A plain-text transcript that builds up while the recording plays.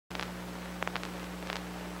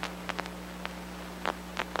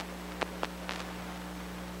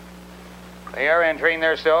They are entering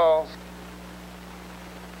their stalls.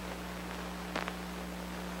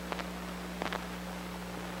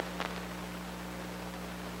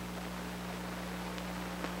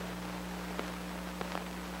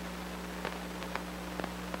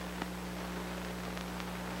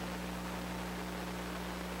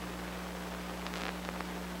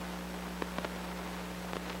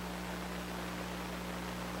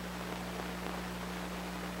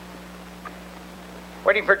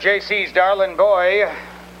 Waiting for JC's Darlin' Boy.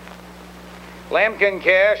 Lambkin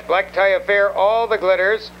Cash, Black Tie Affair, all the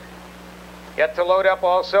glitters. Yet to load up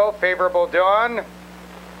also, Favorable Dawn,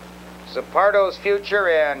 Zapardo's Future,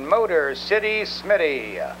 and Motor City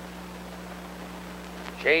Smitty.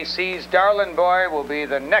 JC's Darlin' Boy will be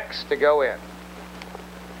the next to go in.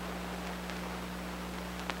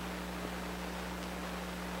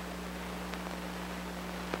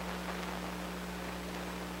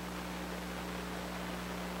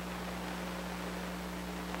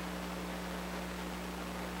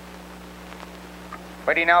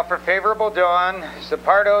 Waiting now for Favorable Dawn,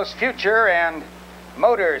 Zapardo's Future, and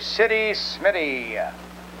Motor City Smitty.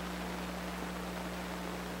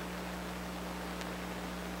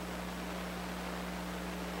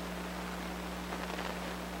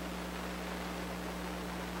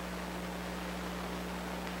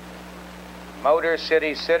 Motor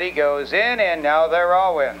City goes in, and now they're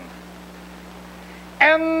all in.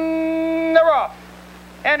 And they're off.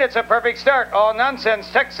 And it's a perfect start. All Nonsense,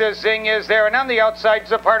 Texas Zing is there. And on the outside,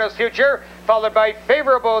 Zapardo's Future, followed by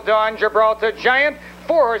Favorable Dawn, Gibraltar Giant.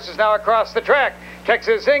 4 horses now across the track.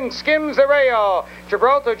 Texas Zing skims the rail.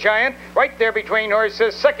 Gibraltar Giant right there between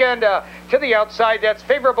horses. Second to the outside, that's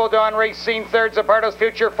Favorable Dawn racing third. Zapardo's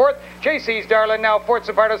Future fourth. JC's Darlin' now fourth.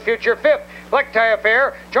 Zapardo's Future fifth. Black Tie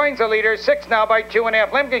Affair joins the leader. 6 now by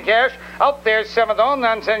 2.5. Lambkin Cash out there seventh. All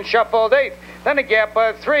Nonsense shuffled eighth. Then a gap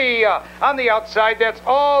of 3 on the outside. That's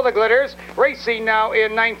all the glitters. Racing now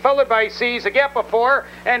in 9th, followed by C's, a gap of 4.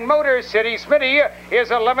 And Motor City Smitty is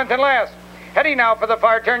 11th and last. Heading now for the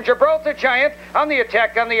far turn, Gibraltar Giant on the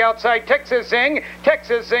attack on the outside. Texas Zing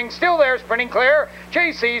still there, sprinting clear.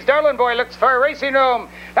 JC's Darlin' Boy looks for a racing room.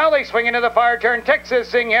 Now they swing into the far turn.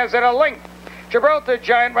 Texas Zing has it a length. Gibraltar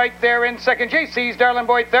Giant right there in second. JC's Darlin'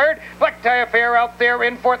 Boy third. Black Tie Affair out there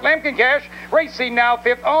in fourth. Lambkin Cash racing now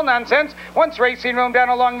fifth. All Nonsense once racing room down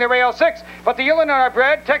along the rail 6. But the Illinois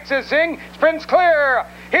bred Texas Zing sprints clear.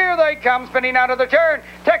 Here they come, spinning out of the turn.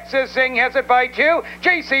 Texas Zing has it by 2.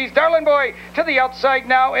 JC's Darlin' Boy to the outside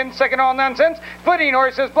now in second. All Nonsense. Splitting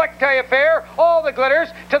horses, Black Tie Affair, all the glitters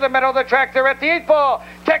to the middle of the track. They're at the 8th ball.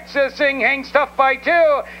 Texas Zing hangs tough by 2.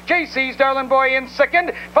 JC's Darlin' Boy in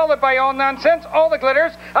second, followed by All Nonsense, all the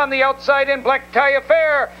glitters on the outside in Black Tie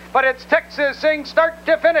Affair. But it's Texas Zing start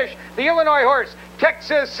to finish. The Illinois horse,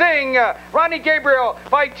 Texas Zing, Ronnie Gabriel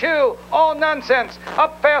by 2. All Nonsense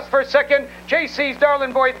up fast for second. JC's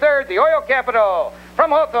Darlin' Boy third. The Oil Capital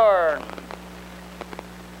from Hawthorne.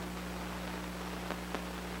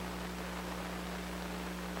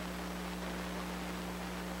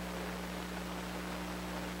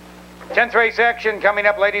 Tenth race action coming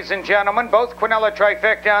up, ladies and gentlemen. Both Quinella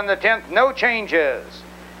trifecta on the 10th. No changes.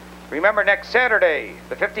 Remember, next Saturday,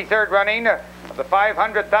 the 53rd running of the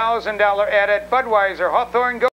 $500,000 added Budweiser Hawthorne